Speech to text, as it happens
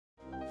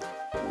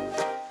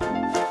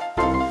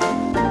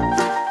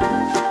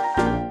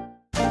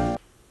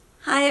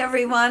Hi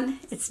everyone,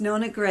 it's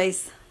Nona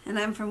Grace and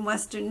I'm from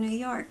Western New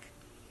York.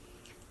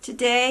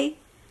 Today's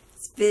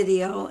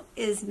video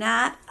is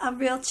not a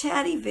real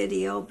chatty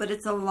video, but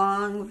it's a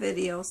long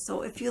video.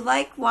 So if you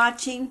like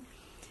watching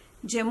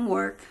Jim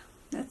work,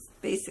 that's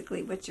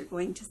basically what you're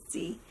going to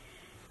see.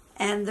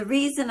 And the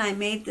reason I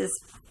made this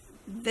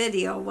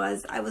video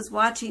was I was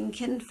watching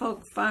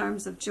Kinfolk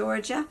Farms of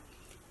Georgia,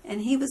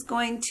 and he was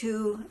going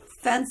to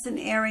fence an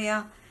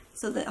area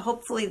so that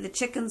hopefully the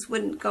chickens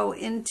wouldn't go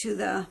into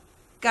the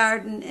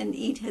garden and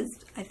eat his,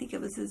 I think it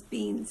was his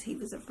beans he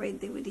was afraid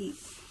they would eat.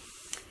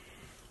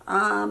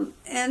 I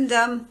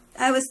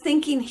was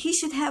thinking he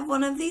should have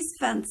one of these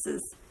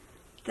fences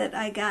that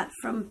I got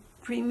from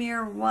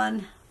Premier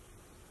One.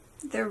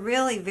 They're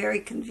really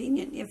very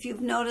convenient. If you've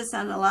noticed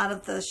on a lot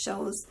of the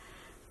shows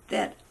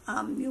that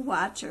you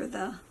watch, or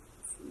the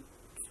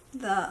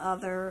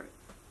other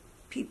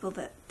people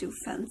that do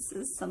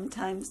fences,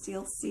 sometimes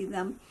you'll see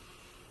them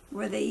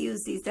where they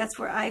use these. That's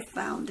where I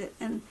found it,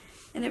 and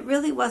it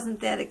really wasn't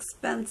that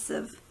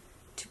expensive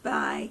to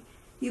buy.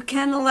 You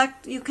can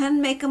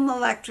make them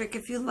electric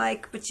if you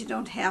like, but you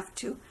don't have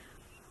to.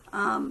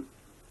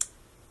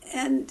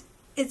 And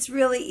it's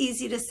really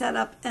easy to set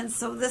up. And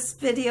so this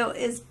video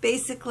is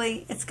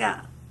basically, it's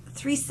got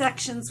 3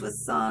 sections with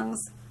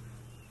songs.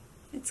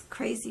 It's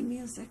crazy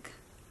music.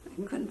 I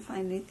couldn't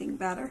find anything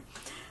better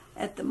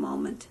at the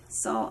moment.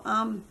 So,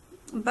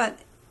 but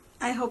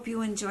I hope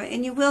you enjoy.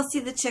 And you will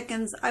see the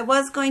chickens. I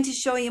was going to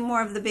show you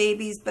more of the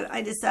babies, but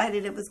I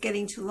decided it was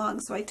getting too long,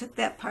 so I took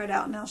that part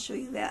out, and I'll show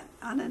you that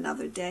on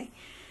another day.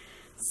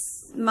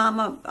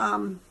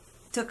 Mama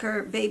took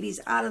her babies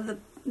out of the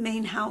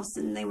main house,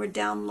 and they were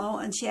down low,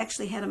 and she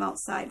actually had them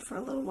outside for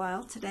a little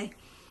while today.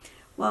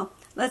 Well,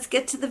 let's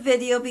get to the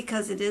video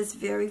because it is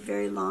very,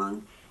 very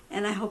long,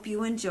 and I hope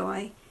you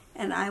enjoy,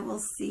 and I will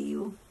see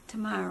you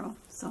tomorrow.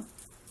 So,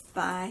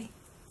 bye.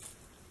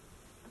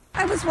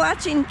 I was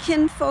watching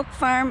Kinfolk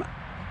Farm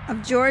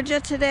of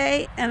Georgia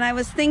today, and I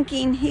was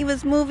thinking he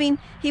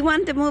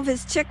wanted to move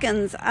his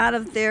chickens out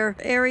of their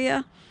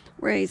area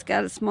where he's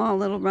got a small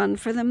little run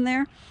for them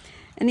there,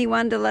 and he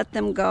wanted to let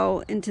them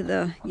go into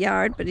the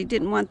yard, but he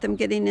didn't want them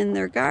getting in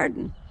their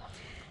garden.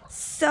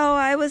 So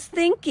I was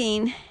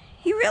thinking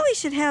he really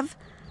should have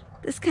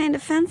this kind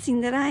of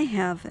fencing that I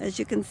have. As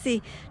you can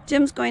see,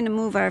 Jim's going to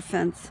move our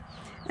fence,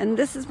 and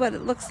this is what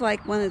it looks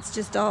like when it's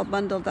just all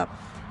bundled up.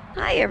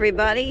 Hi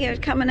everybody, you're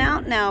coming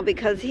out now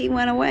because he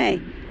went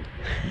away.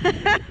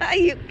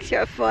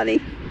 You're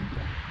funny.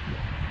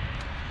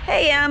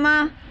 Hey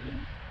Emma,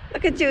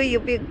 look at you, you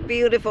big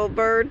beautiful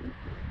bird.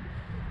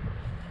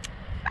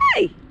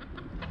 Hi,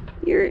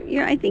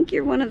 I think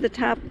you're one of the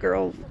top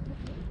girls.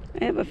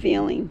 I have a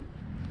feeling.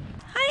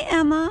 Hi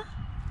Emma.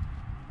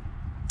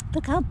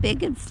 Look how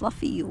big and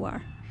fluffy you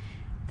are.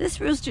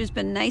 This rooster's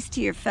been nice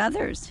to your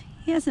feathers.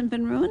 He hasn't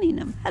been ruining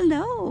them.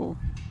 Hello.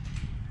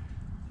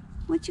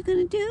 What you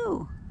gonna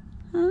do?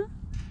 Huh?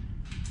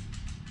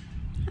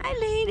 Hi,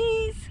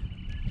 ladies.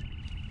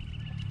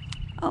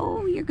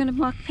 Oh, you're gonna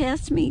walk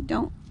past me.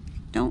 Don't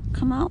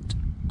come out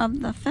of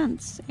the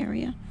fence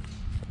area.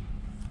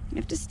 You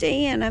have to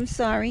stay in. I'm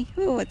sorry.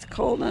 Oh, it's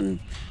cold, and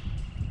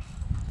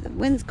the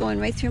wind's going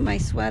right through my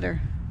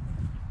sweater.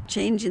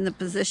 Changing the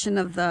position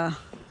of the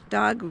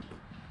dog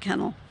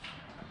kennel.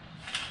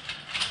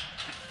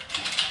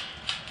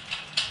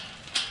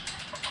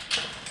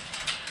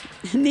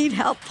 Need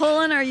help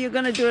pulling, or are you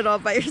going to do it all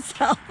by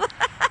yourself? I'll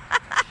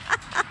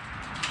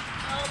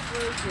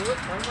do it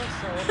by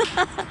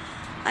myself.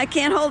 I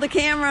can't hold a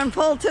camera and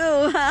pull too,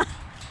 huh?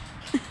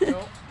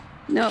 Nope.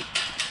 Nope.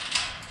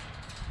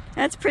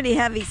 That's pretty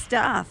heavy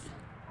stuff.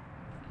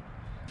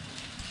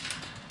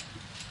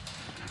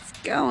 It's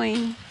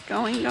going.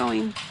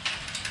 And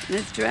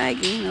it's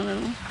dragging a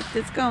little, but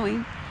it's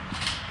going.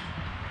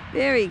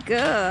 Very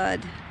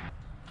good.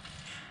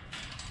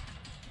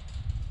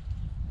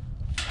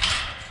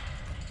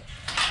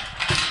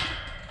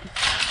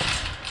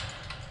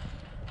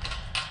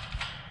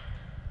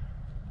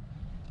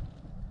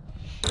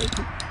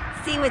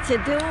 See what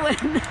you're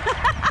doing.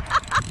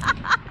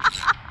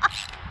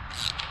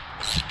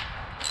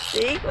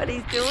 See what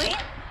he's doing?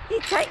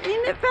 He's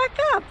tightening it back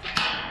up.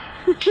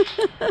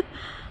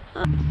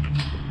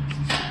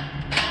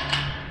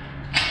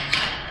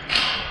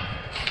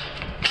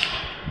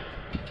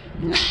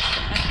 No.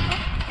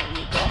 There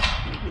you go.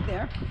 Maybe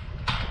there.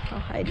 How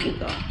high do you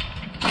go?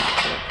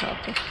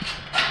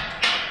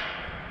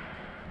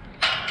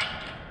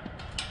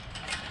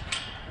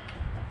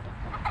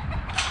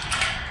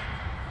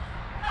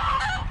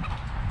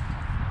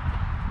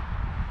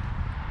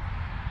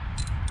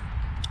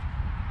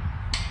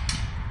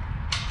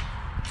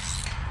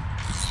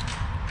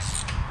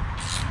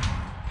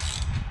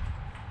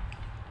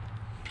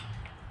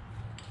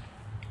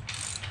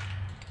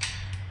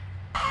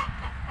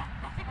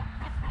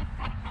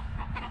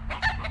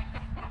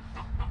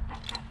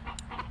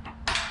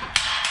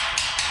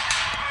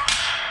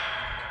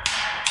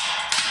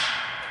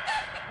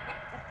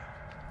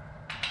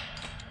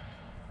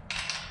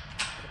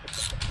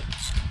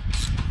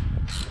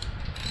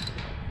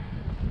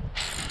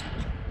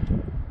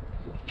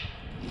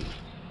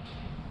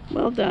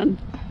 Well done.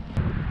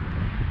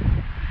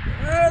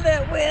 Oh,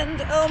 that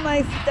wind. Oh,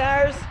 my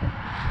stars.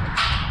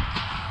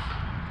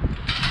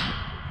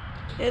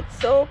 It's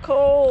so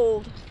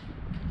cold.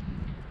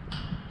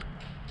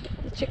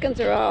 The chickens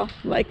are all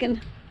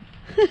liking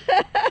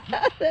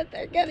that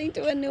they're getting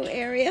to a new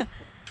area.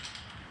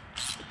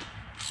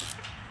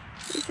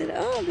 He said,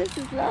 oh, this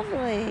is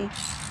lovely.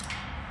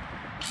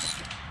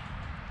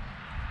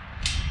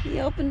 He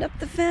opened up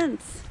the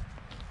fence.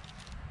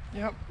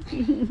 Yep.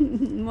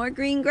 More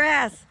green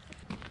grass.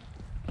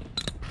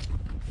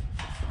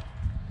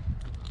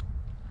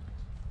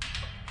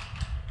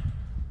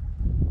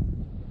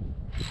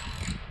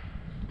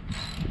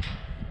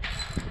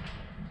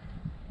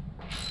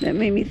 That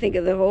made me think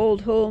of the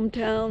old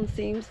hometown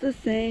seems the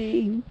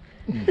same.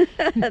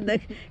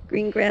 The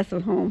green grass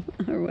of home,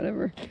 or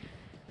whatever.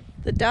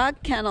 The dog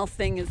kennel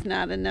thing is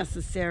not a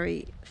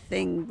necessary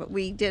thing, but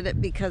we did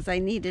it because I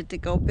needed to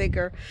go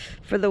bigger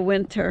for the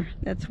winter.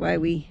 That's why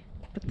we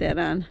put that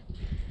on.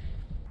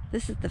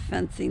 This is the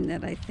fencing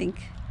that I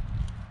think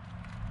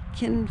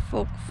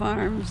Kinfolk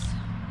Farms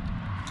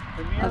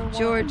of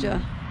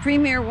Georgia.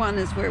 Premier One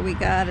is where we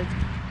got it.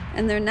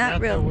 And they're not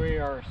real. That we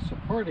are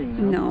supporting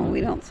them. No, we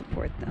don't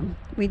support them.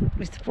 We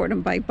support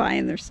them by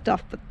buying their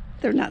stuff, but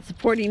they're not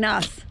supporting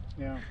us.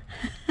 Yeah.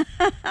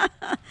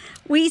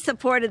 We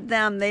supported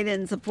them, they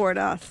didn't support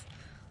us.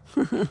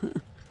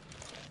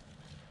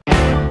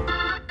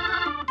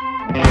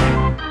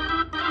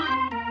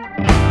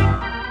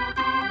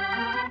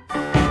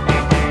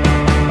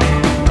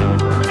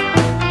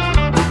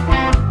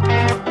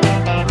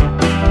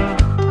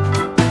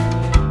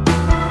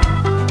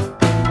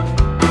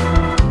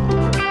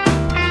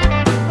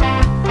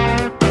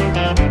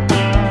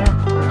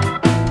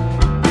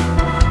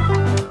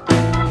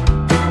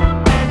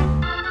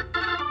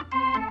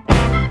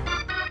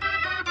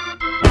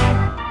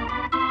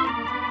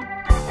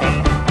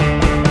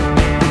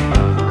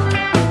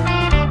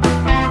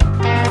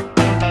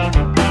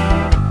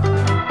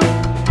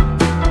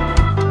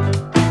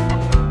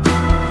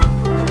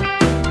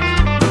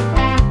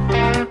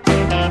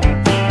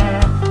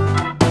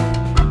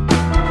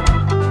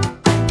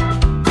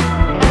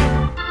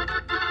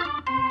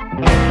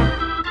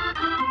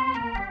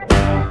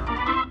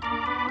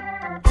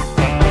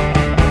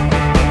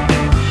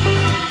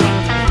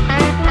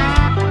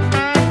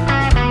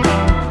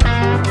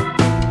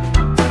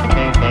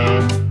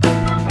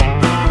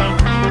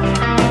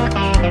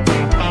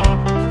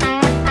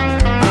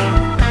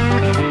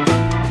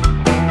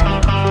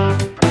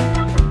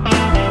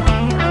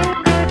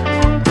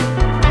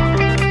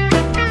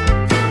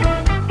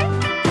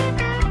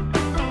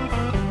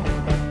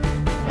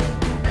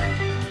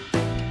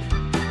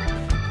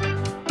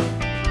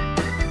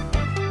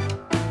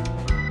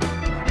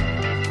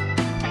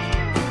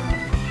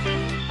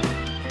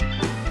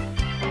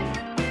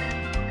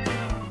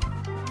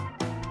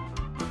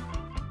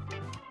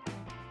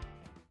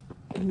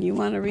 You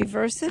want to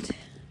reverse it?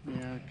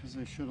 Yeah, because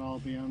they should all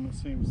be on the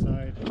same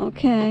side.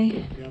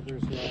 Okay. The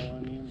others are all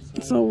on the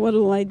inside. So what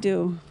do I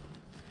do?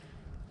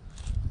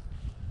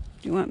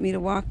 Do you want me to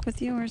walk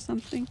with you or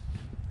something?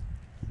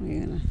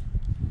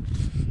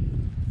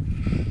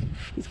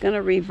 He's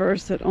gonna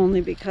reverse it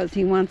only because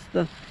he wants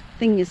the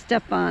thing you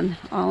step on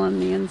all on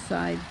the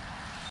inside.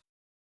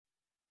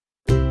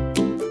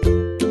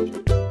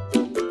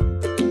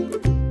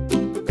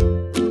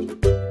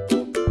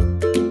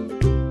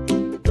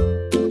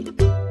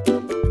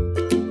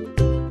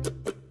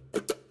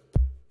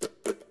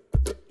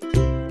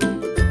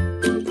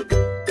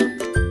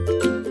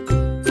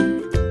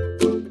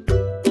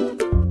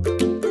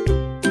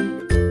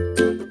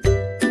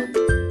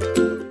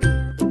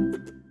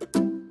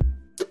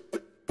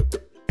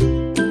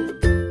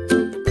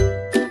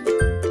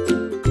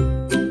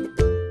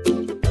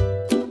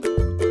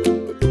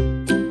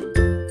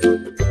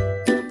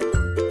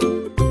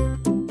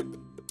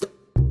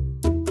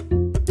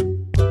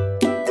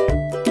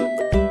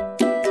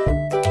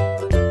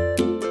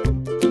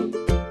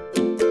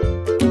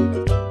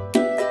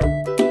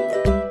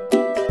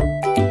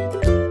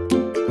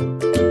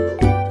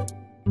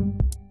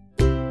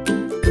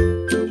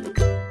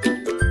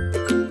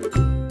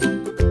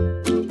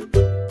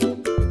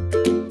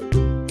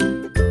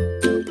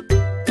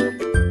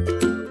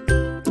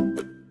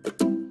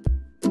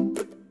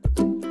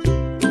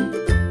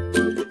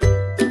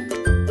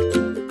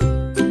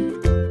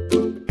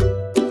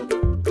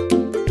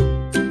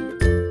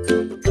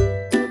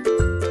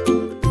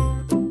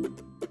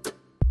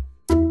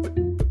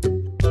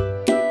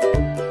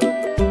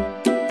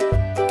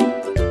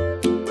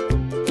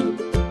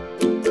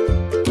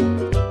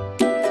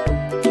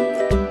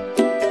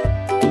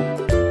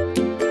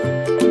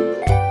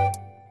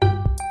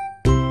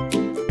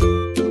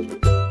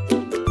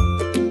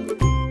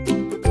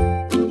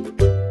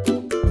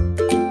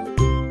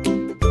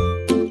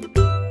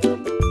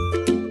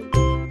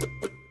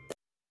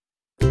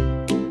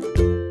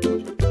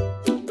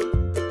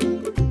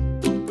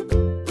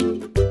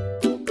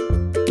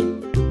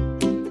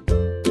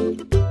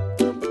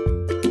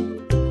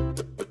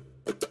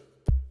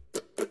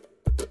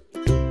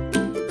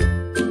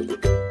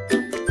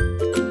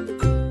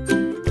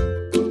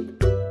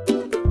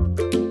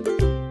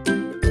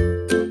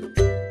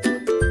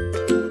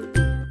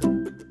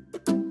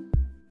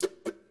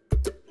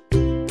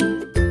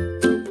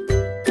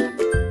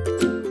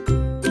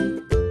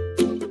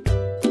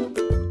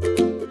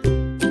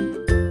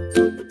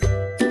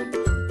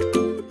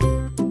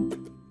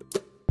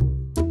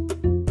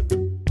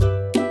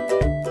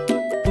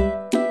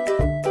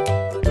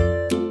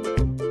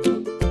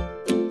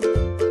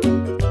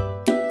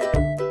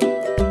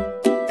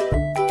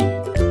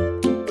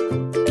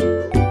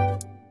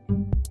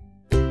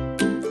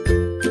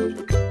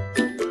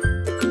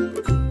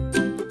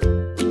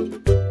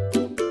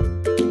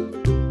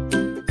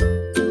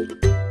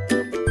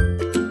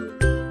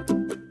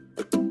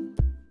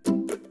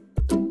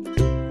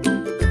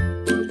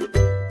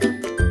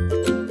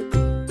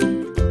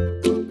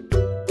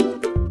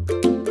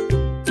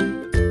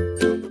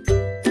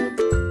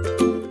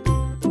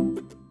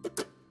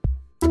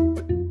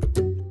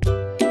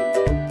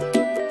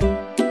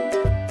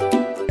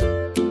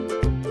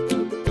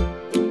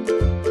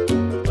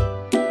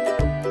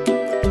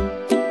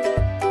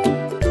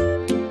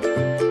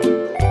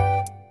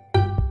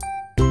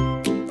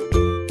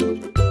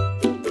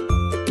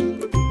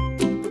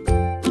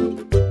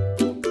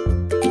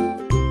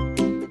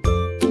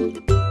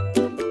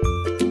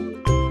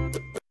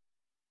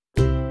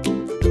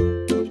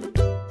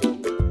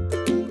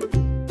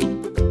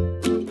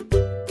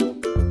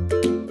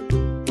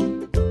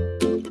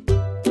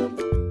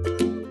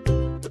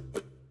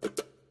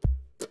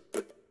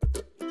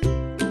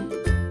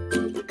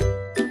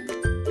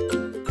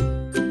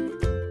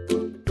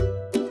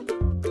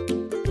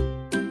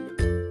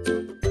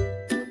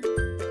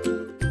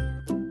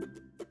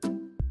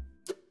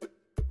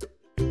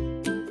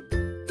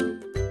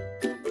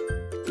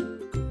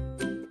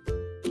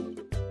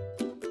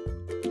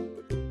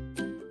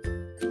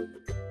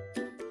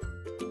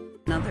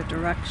 Another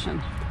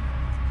direction.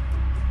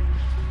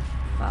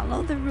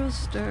 Follow the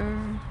rooster,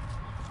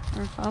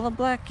 or follow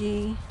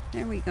Blackie.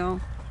 There we go.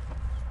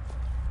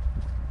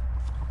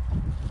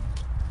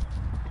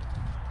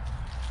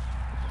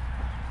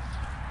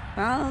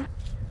 Follow.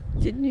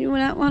 Didn't you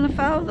not want to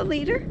follow the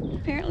leader?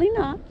 Apparently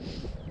not.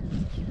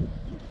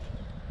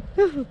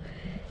 Oh,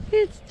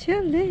 it's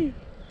chilly.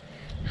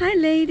 Hi,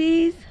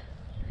 ladies.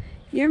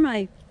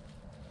 You're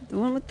the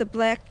one with the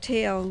black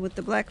tail, with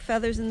the black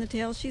feathers in the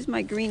tail. She's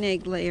my green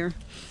egg layer.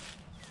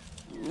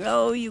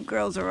 Oh, you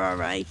girls are all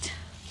right.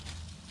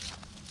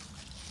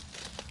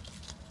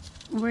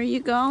 Where are you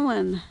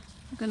going?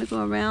 You're going to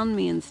go around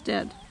me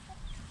instead.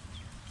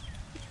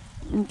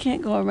 You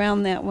can't go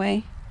around that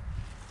way.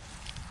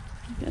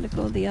 You got to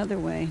go the other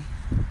way.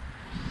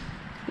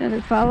 You got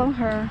to follow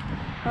her.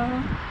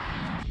 Follow.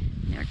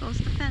 There goes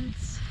the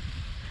fence.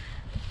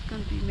 It's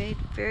going to be made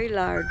very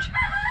large.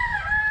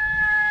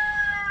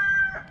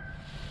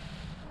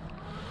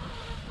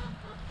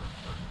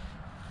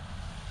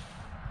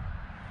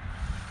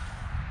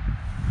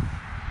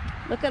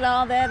 Look at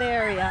all that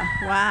area.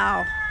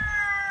 Wow.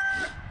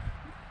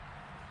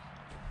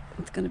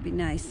 It's going to be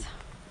nice.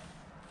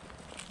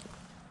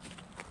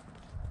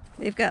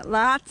 They've got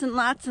lots and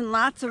lots and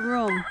lots of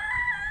room.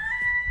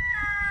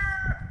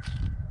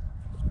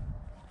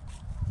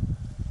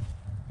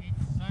 Each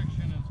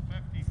section is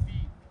 50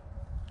 feet.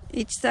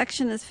 Each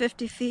section is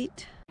 50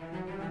 feet.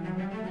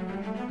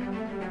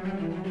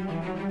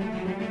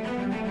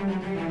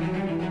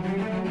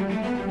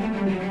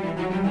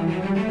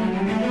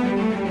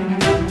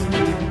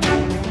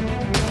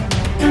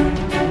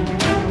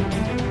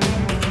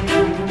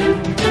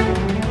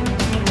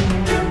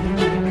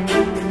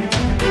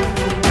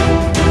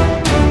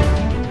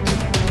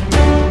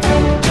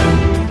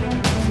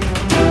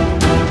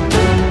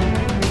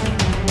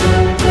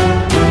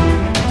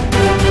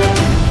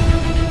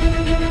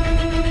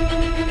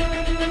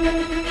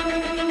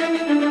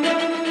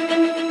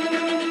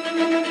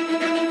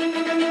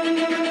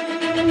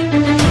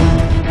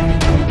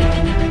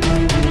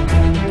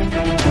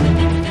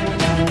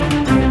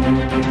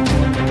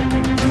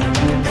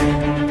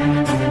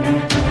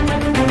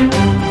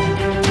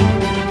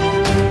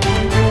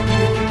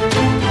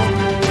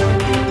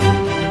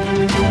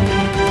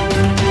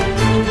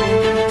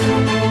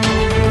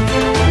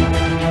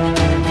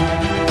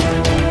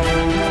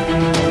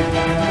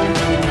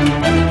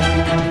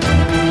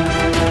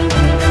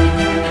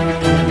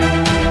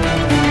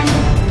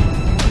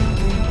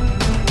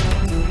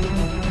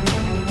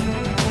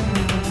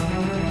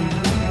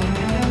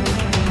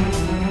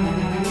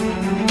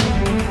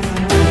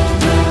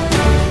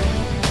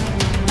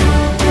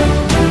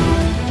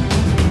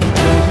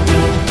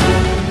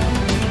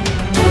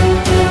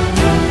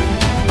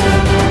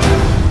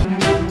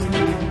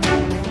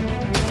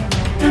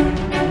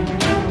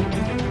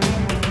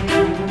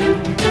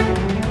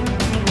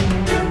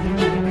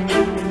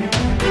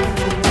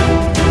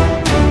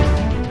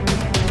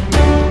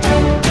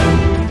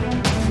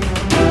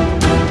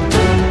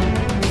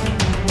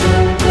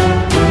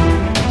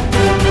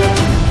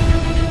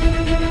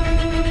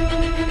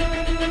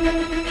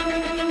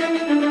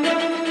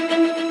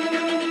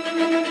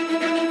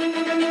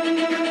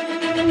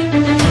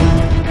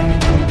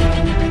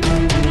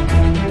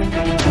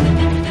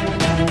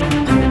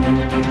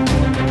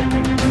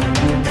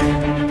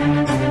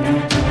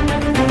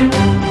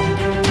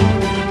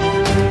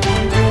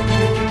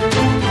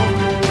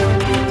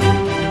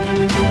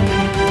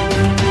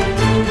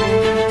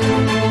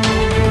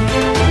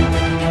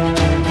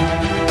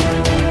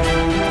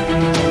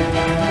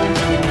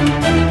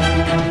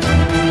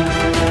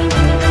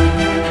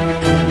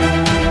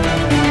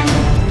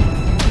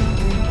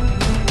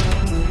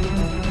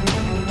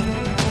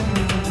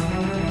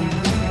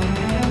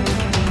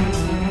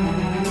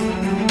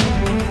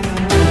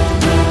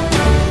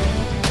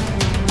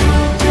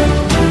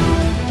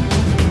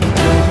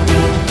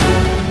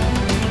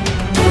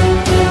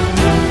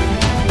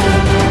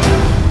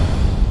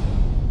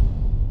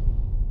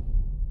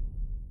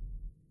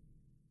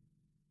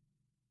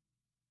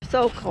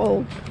 So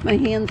cold. My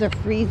hands are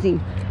freezing.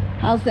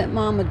 How's that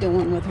mama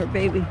doing with her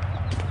baby?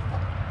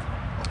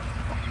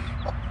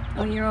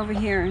 Oh, you're over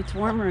here. It's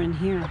warmer in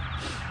here.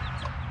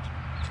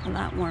 A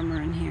lot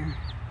warmer in here.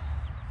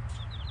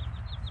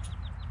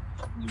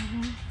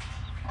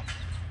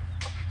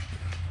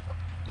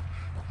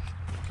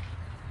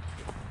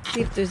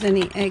 See if there's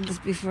any eggs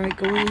before I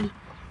go in.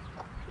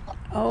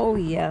 Oh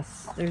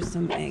yes, there's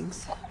some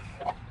eggs.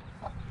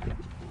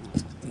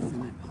 Let's put these in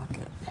my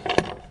pocket.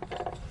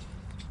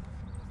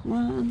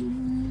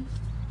 1,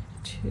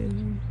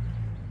 2,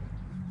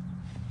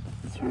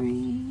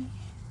 3.